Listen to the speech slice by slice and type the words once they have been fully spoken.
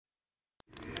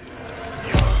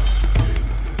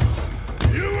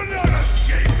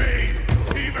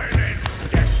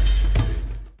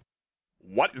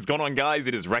What is going on, guys?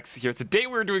 It is Rexsi here. Today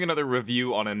we're doing another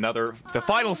review on the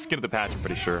final skin of the patch, I'm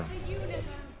pretty sure,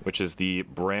 which is the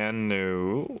brand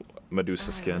new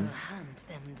MEDUSA skin.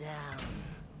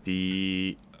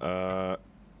 The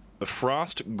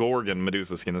Frost Gorgon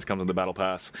MEDUSA skin. This comes in the Battle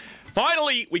Pass.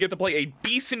 Finally, we get to play a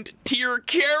decent tier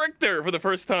character for the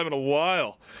first time in a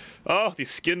while. Oh, these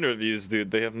skin reviews,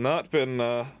 dude, they have not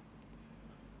been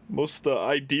most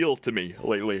ideal to me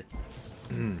lately.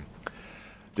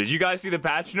 Did you guys see the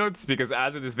patch notes? Because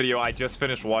as of this video, I just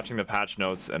finished watching the patch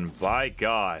notes, and by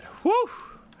God, whew,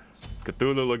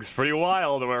 Cthulhu looks pretty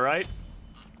wild, am I right?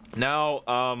 Now,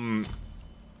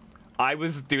 I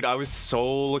was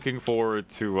so looking forward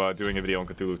to doing a video on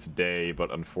Cthulhu today,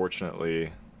 but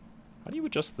unfortunately, how do you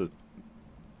adjust the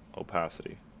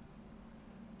opacity?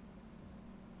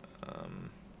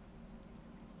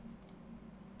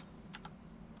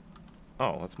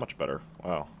 Oh, that's much better.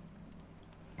 Wow.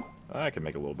 I can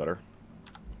make it a little better.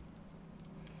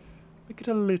 Make it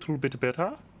a little bit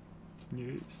better.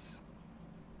 Yes.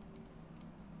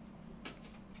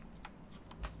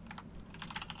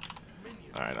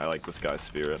 Alright, I like this guy's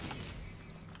spirit.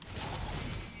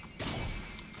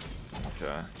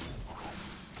 Okay.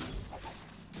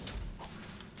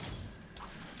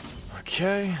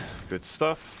 Okay, good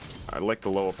stuff. I like the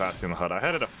low opacity in the HUD. I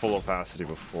had it at full opacity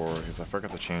before because I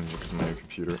forgot to change it because of my new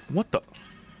computer. What the?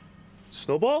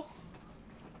 Snowball?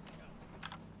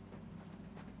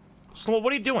 Snowball,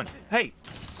 what are you doing? Hey!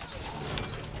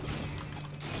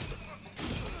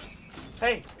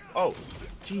 Hey! Oh,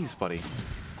 jeez, buddy.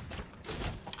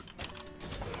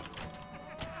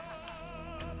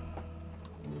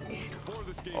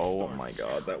 Oh my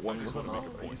God, that one was enough.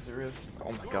 Are you serious?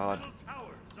 Oh my God.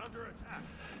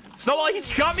 Snowball, he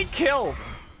just got me killed!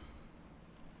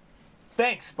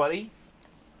 Thanks, buddy.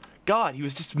 God, he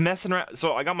was just messing around.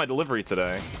 So I got my delivery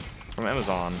today from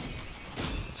Amazon.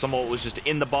 Someone was just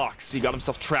in the box. He got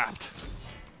himself trapped.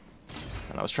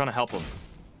 And I was trying to help him.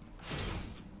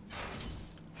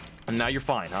 And now you're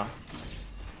fine, huh?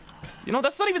 You know,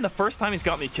 that's not even the first time he's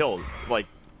got me killed, like,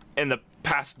 in the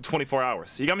past 24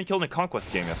 hours. He got me killed in a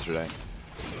Conquest game yesterday.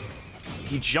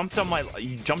 He jumped on my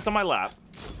lap.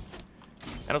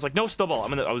 And I was like, no, Snowball.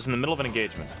 I was in the middle of an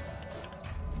engagement.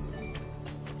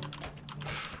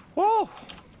 Whoa!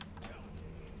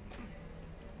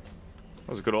 That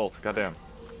was a good ult. Goddamn.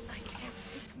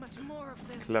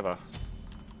 Clever.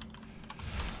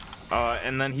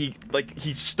 And then he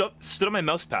stood on my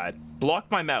mouse pad,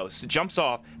 blocked my mouse, jumps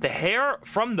off. The hair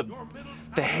from the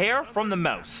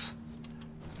mouse,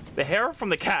 the hair from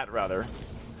the cat rather,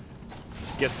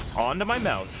 gets onto my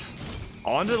mouse,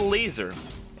 onto the laser,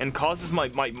 and causes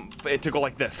it to go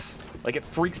like this. Like it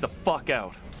freaks the fuck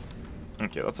out.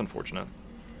 Okay, that's unfortunate.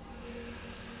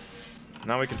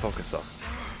 Now we can focus up.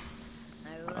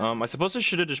 I suppose I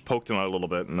should have just poked him out a little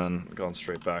bit and then gone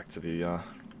straight back to the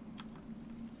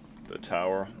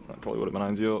tower. That probably would have been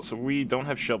ideal. So we don't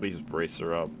have Shelby's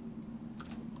bracer up.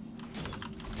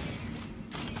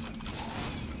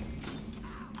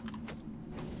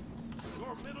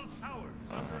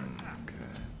 Okay.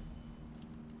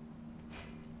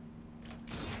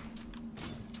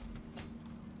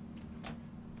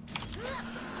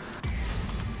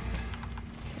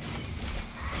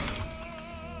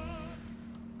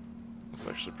 That's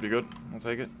actually pretty good. I'll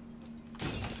take it.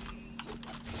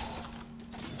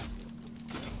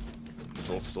 His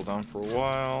ult's still down for a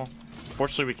while.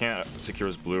 Fortunately, we can't secure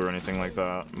his blue or anything like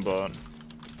that, but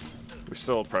we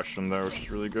still pressured him there, which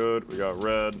is really good. We got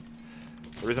red.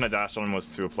 The reason I dashed on him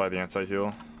was to apply the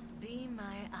anti-heal. Be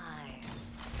my eyes.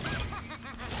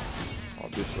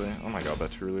 Obviously. Oh my God, that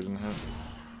too really didn't hit.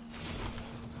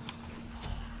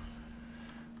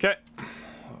 Okay.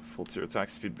 Full tier attack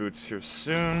speed boots here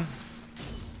soon.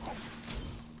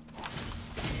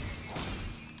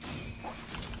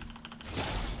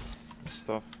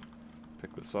 Stuff.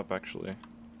 Pick this up actually.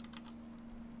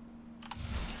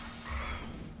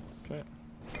 Okay.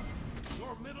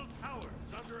 Your middle tower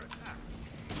is under attack.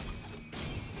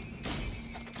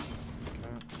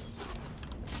 Okay.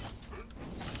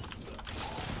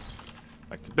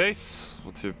 Back to base.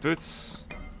 Full tier boots.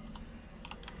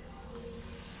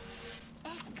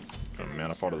 Got a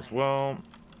mana pot as well.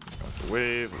 Got the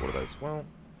wave. What did I as well?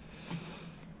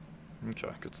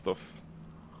 Okay, good stuff.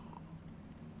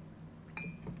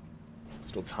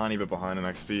 Still a tiny bit behind in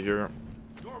XP here.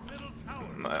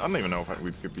 I don't even know if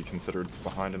we could be considered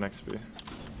behind in XP.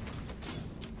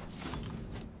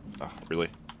 Oh, really?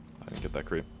 I didn't get that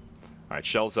creep. Alright,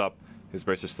 Shell's up. His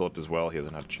bracer's still up as well. He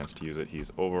hasn't had a chance to use it.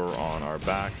 He's over on our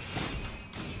backs,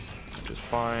 which is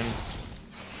fine.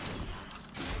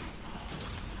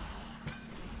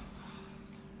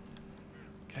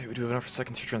 Okay, we do have enough for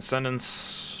second tier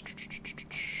transcendence.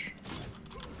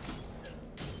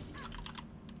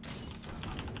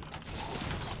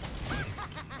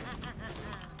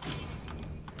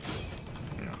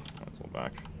 Yeah, might as well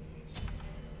back.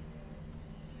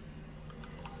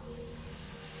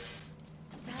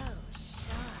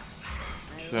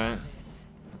 Okay.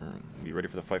 Be ready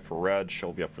for the fight for red.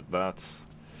 She'll be up for that.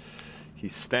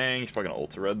 He's staying. He's probably gonna ult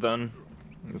to red then.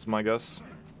 Is my guess.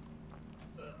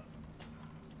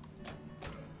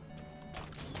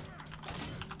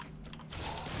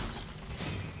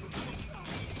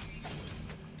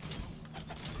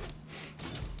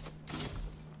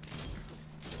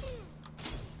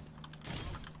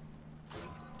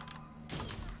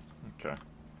 Okay.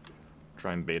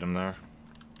 Try and bait him there.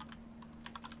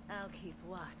 I'll keep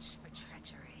watch for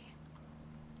treachery.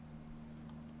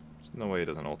 There's no way he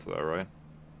doesn't ult to that, right?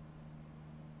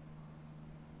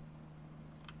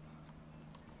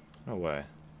 No way.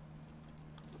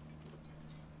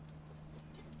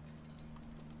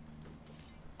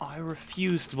 I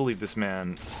refuse to believe this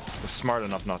man was smart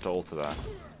enough not to ult to that.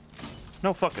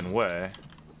 No fucking way.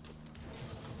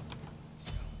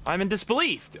 I'm in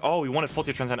disbelief. Oh, we wanted full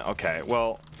tier transcendent. Okay,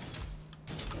 well.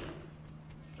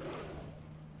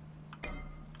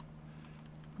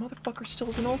 Motherfucker still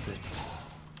isn't ulted.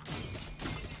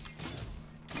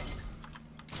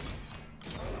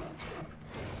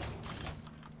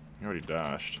 He already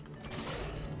dashed.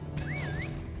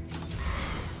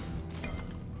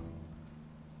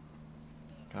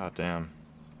 God damn.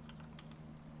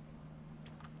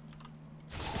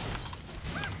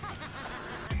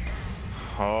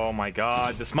 Oh my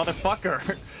god, this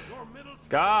motherfucker!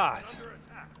 God!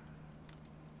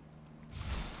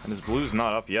 And his blue's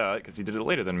not up yet, because he did it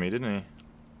later than me, didn't he?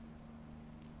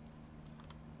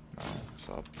 No, what's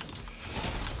up?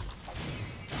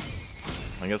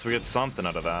 I guess we get something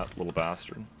out of that, little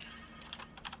bastard.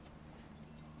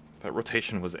 That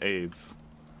rotation was AIDS.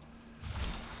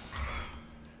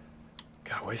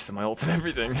 God, wasted my ult and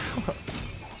everything.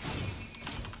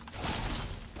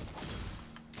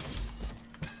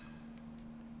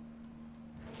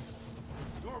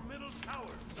 Your middle tower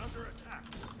is under attack.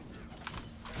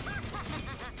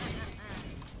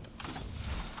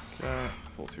 Okay,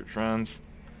 full tier trend.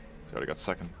 He's already got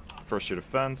first tier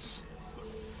defense.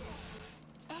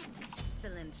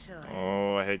 Excellent choice.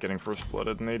 Oh, I hate getting first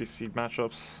blooded in ADC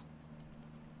matchups.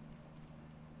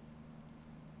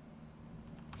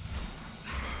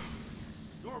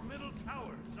 Your middle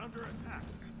tower is under attack.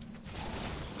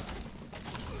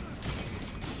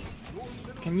 Your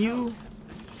middle Can you? tower has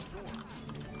been destroyed.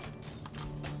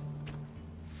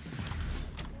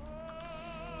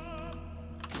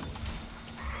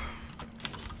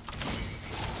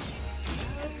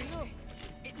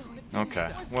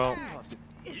 Okay, well,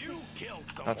 You killed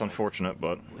someone. that's unfortunate,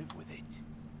 but Live with it.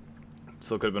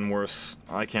 still could have been worse.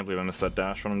 I can't believe I missed that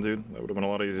dash from him, dude. That would have been a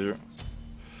lot easier.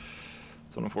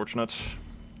 It's unfortunate.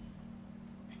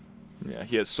 Yeah,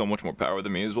 he has so much more power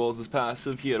than me, as well as his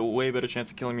passive. He had a way better chance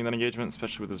of killing me than engagement,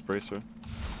 especially with his bracer.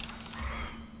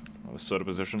 I was so out of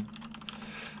position.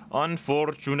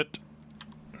 Unfortunate.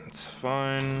 It's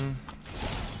fine.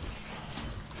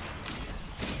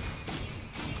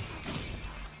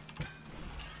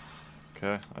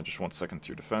 Okay, I just want second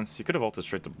tier defense. He could have ulted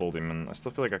straight to Bull Demon. I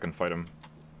still feel like I can fight him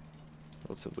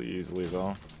relatively easily,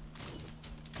 though.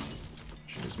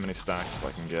 Should use many stacks if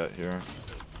I can get here.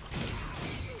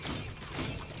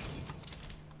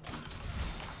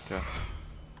 Okay.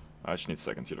 I just need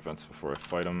second tier defense before I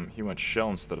fight him. He went Shell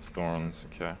instead of Thorns.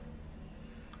 Okay.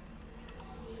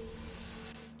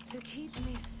 To keep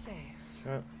me safe.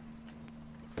 Okay.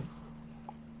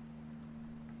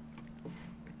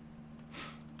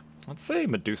 I'd say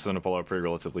Medusa and Apollo are pretty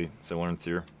relatively similar in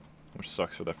tier, which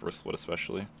sucks for that first split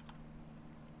especially.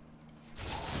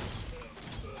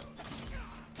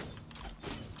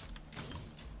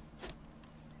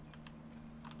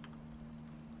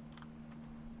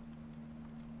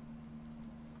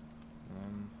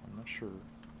 I'm not sure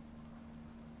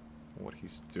what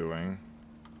he's doing.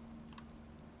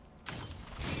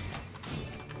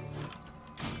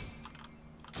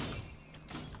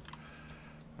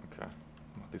 Okay,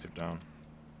 well, these are down.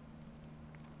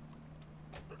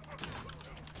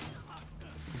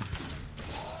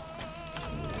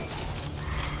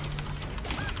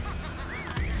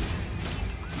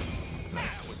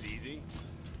 Nice. That was easy.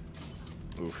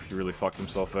 Oof, he really fucked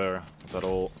himself there with that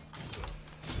ult.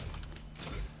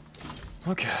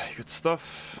 Okay, good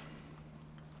stuff.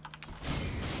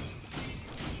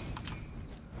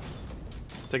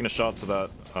 Taking a shot so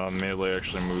that melee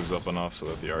actually moves up enough so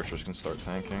that the archers can start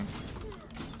tanking.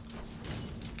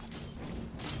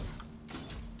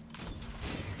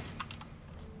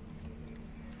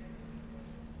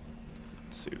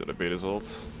 bait his ult.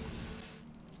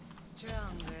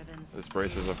 Stronger than This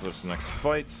bracer's up for this next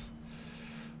fight.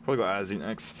 Probably go Azzy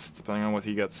next, depending on what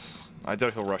he gets. I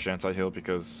doubt he'll rush anti-heal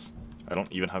because I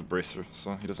don't even have bracer,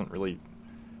 so he doesn't really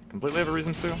completely have a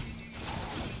reason to.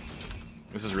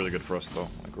 This is really good for us though.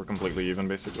 Like, we're completely even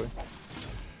basically.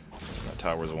 That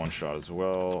tower's a one-shot as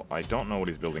well. I don't know what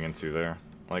he's building into there.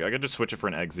 Like, I could just switch it for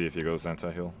an Eggsy if he goes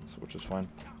anti-heal, which is fine.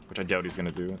 Which I doubt he's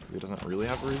gonna do, because he doesn't really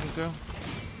have a reason to.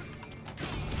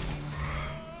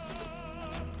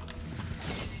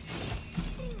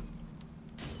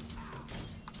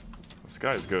 This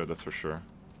guy is good, that's for sure.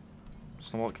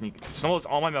 Snowball, can you... Snowball's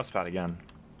on my mouse pad again.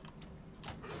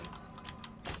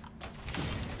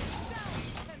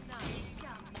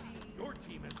 Your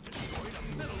team has destroyed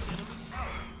a middle enemy tower.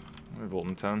 Maybe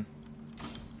Bolton 10.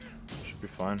 Should be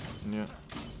fine. Yeah.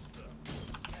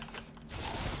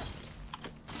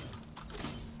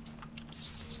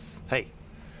 Hey.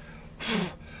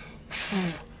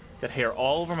 Got hair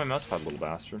all over my mouse pad, little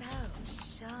bastard. so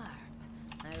sharp.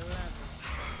 I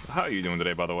love How are you doing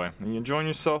today, by the way? Are you enjoying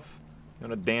yourself? You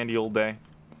having a dandy old day?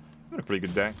 Having a pretty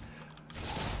good day.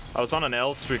 I was on an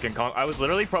L streak in I was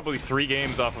literally probably 3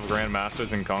 games off of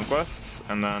Grandmasters in Conquests,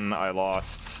 and then I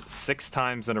lost 6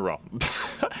 times in a row.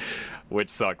 Which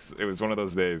sucks. It was one of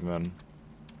those days, man.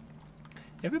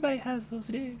 Everybody has those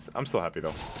days. I'm still happy,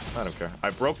 though. I don't care. I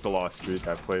broke the loss streak.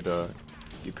 I played a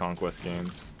few Conquest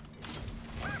games.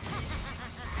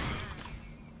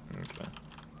 Okay.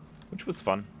 Which was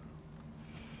fun.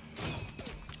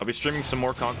 I'll be streaming some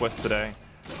more Conquest today.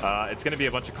 It's going to be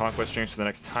a bunch of Conquest streams for the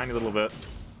next tiny little bit.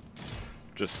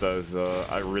 Just as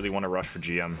I really want to rush for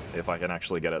GM if I can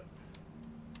actually get it.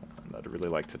 And I'd really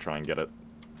like to try and get it.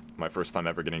 My first time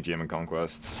ever getting GM in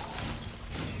Conquest.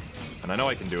 And I know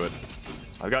I can do it.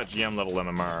 I've got GM level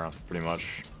MMR, pretty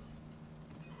much.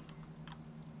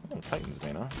 Oh, Titans,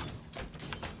 man, huh?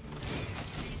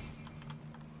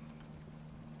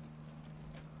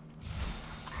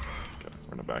 Okay,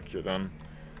 we're in the back here then.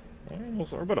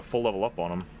 Almost, we're about a full level up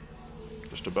on him.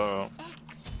 Just about.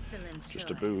 excellent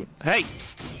Just a choice. boot. Hey!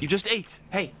 Psst, you just ate!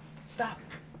 Hey! Stop!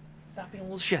 Stop being a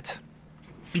little shit.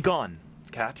 Be gone,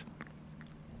 cat.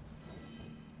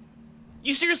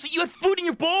 You seriously? You had food in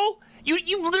your bowl?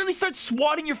 You literally start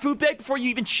swatting your food bag before you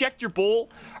even checked your bowl?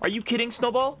 Are you kidding,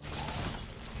 Snowball?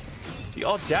 The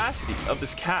audacity of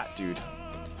this cat, dude.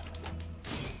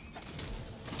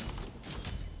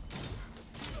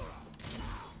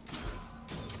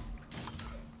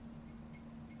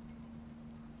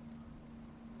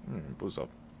 Booze up.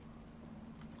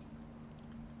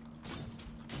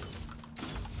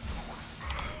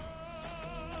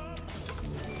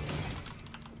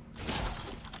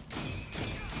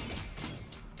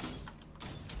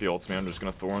 The ults, man, I'm just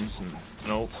gonna Thorns and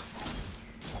an ult.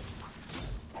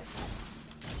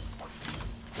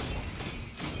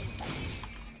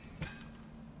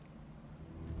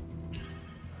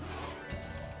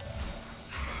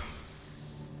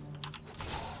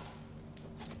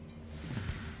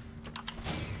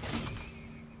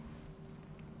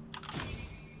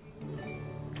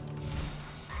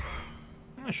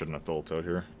 I shouldn't have to ult out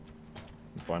here.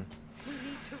 I'm fine. We need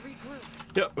to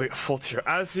regroup. Yeah, we got full tier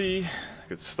Azzy.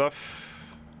 Good stuff.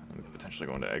 And potentially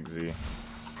go into Eggsy.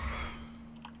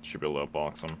 Should be able to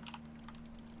outbox him.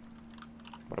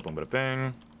 Bada boom, bada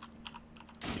bang.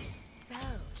 So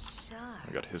sharp.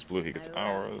 I got his blue, he gets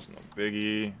I love ours. No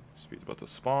biggie. Speed's about to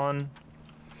spawn.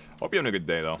 Hope you're having a good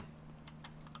day, though.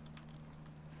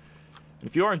 And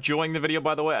if you are enjoying the video,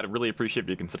 by the way, I'd really appreciate if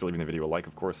you consider leaving the video a like,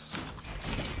 of course.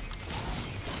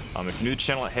 If you're new to the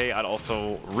channel, hey, I'd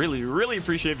also really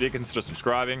appreciate if you consider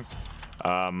subscribing.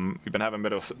 We've been having a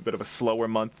bit of a slower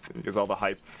month because all the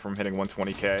hype from hitting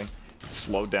 120k. It's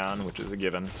slowed down, which is a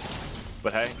given.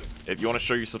 But hey, if you want to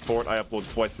show your support, I upload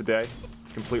twice a day.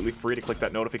 It's completely free to click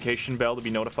that notification bell to be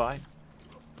notified.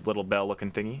 The little bell-looking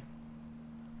thingy.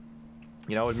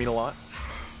 You know, it would mean a lot.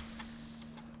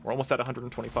 We're almost at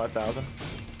 125,000.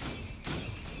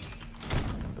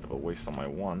 Bit of a waste on my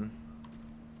one.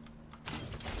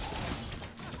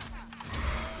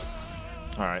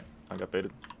 Alright, I got baited.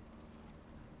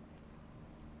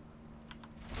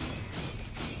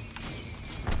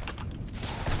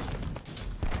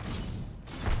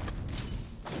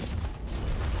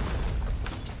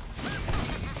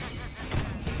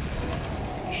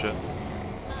 Shit.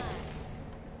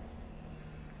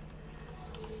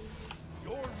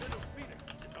 Your middle Phoenix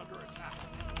is under attack.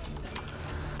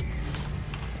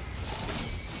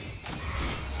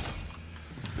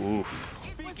 Oof.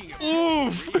 Speaking of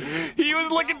Oof! He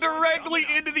was looking directly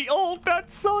into the ult.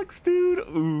 That sucks, dude.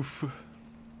 Oof.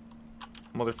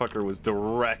 Motherfucker was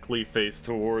directly faced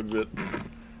towards it.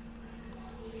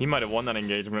 He might have won that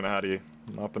engagement had he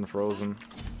not been frozen.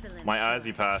 Excellent My shot.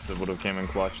 Azzy passive would have came in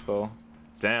clutch though.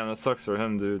 Damn, that sucks for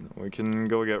him, dude. We can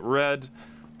go get red,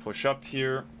 push up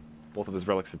here. Both of his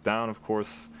relics are down, of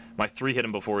course. My 3 hit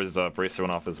him before his bracer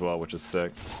went off as well, which is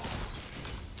sick.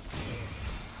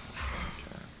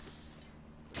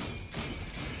 Okay.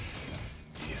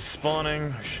 He's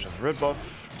spawning. I should have red buff.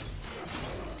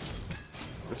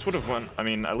 This would have went. I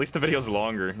mean, at least the video's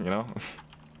longer, you know.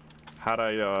 Had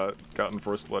I gotten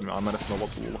first blood, I might have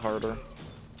snowballed a little harder.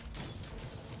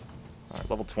 Alright,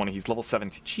 level 20. He's level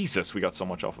 17. Jesus, we got so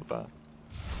much off of that.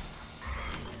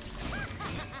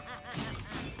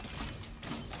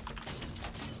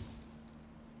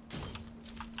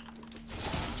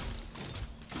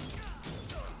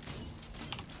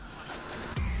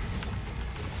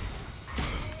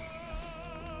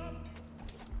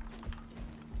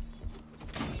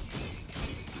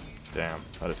 Damn,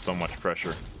 that is so much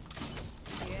pressure.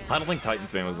 I don't think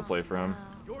Titan's Bane was the play for him.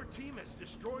 Your team has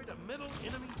destroyed a middle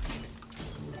enemy phoenix.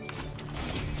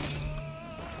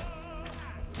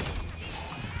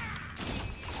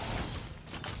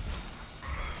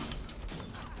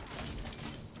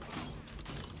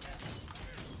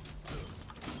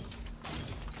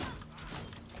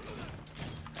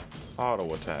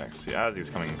 Auto attacks. See, Azzy's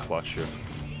coming in clutch here.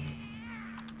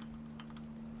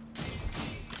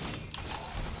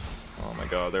 Oh my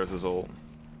god, there's his ult.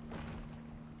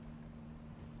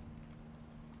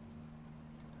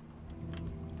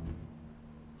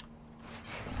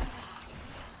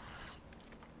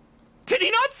 Did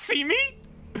he not see me?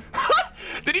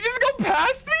 Did he just go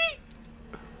past me?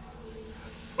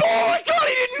 Oh my god,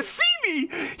 he didn't see me!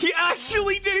 He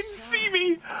actually didn't see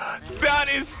me! That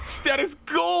is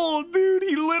gold, dude!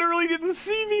 He literally didn't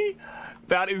see me!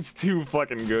 That is too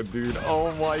fucking good, dude.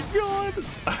 Oh my god!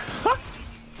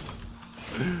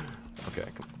 Okay,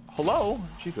 hello?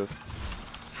 Jesus.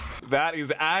 That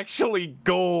is actually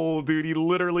gold, dude. He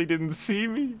literally didn't see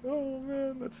me. Oh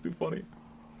man, that's too funny.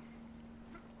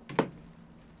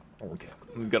 Okay,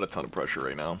 we've got a ton of pressure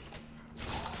right now.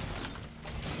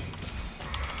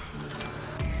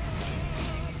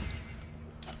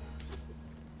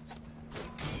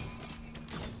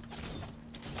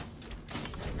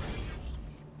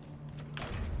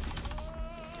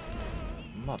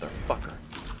 Motherfucker.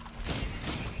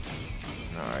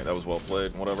 Alright, that was well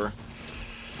played, whatever.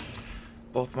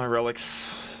 Both my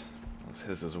relics. That's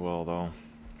his as well, though.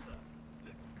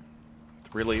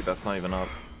 Really? That's not even up.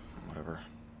 Whatever.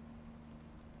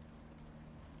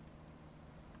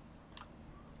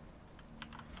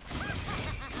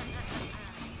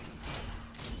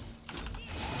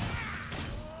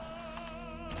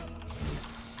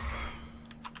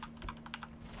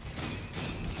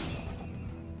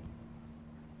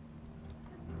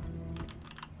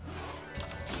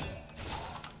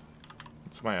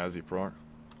 It's my Azzy proc.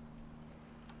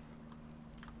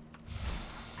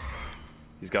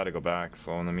 He's got to go back,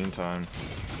 so in the meantime,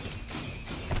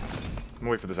 I'm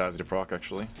gonna wait for this Azzy to proc,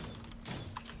 actually.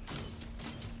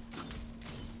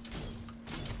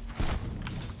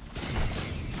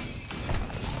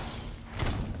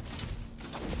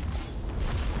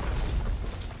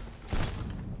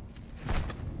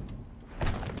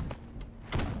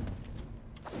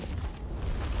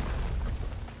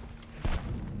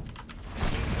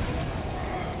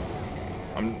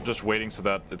 I'm just waiting so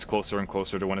that it's closer and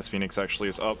closer to when his Phoenix actually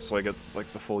is up, so I get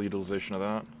like the full utilization of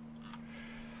that.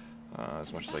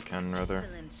 As much as I can, rather.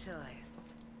 Excellent choice.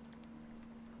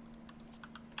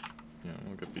 Yeah,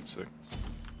 we'll get beat sick.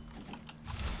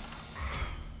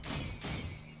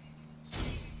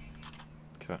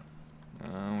 Okay.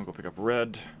 We'll go pick up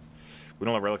red. We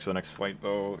don't have relics for the next fight,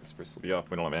 though. It's supposed to be up.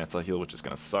 We don't have anti-heal, which is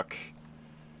gonna suck.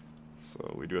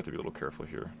 So we do have to be a little careful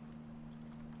here.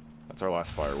 That's our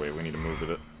last fire wave. We need to move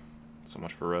with it. So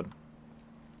much for red.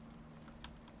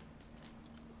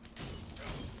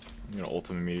 I'm gonna ult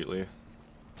him immediately.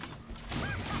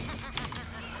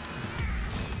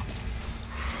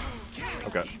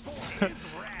 Okay.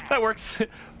 That works.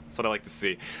 That's what I like to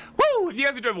see. Woo! If you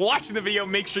guys enjoyed watching the video,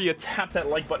 make sure you tap that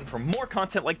like button for more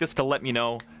content like this to let me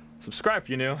know. Subscribe if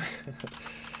you're new.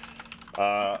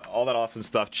 All that awesome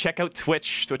stuff. Check out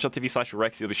Twitch,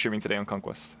 twitch.tv/Rexsi. I'll be streaming today on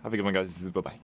Conquest. Have a good one, guys. Bye-bye.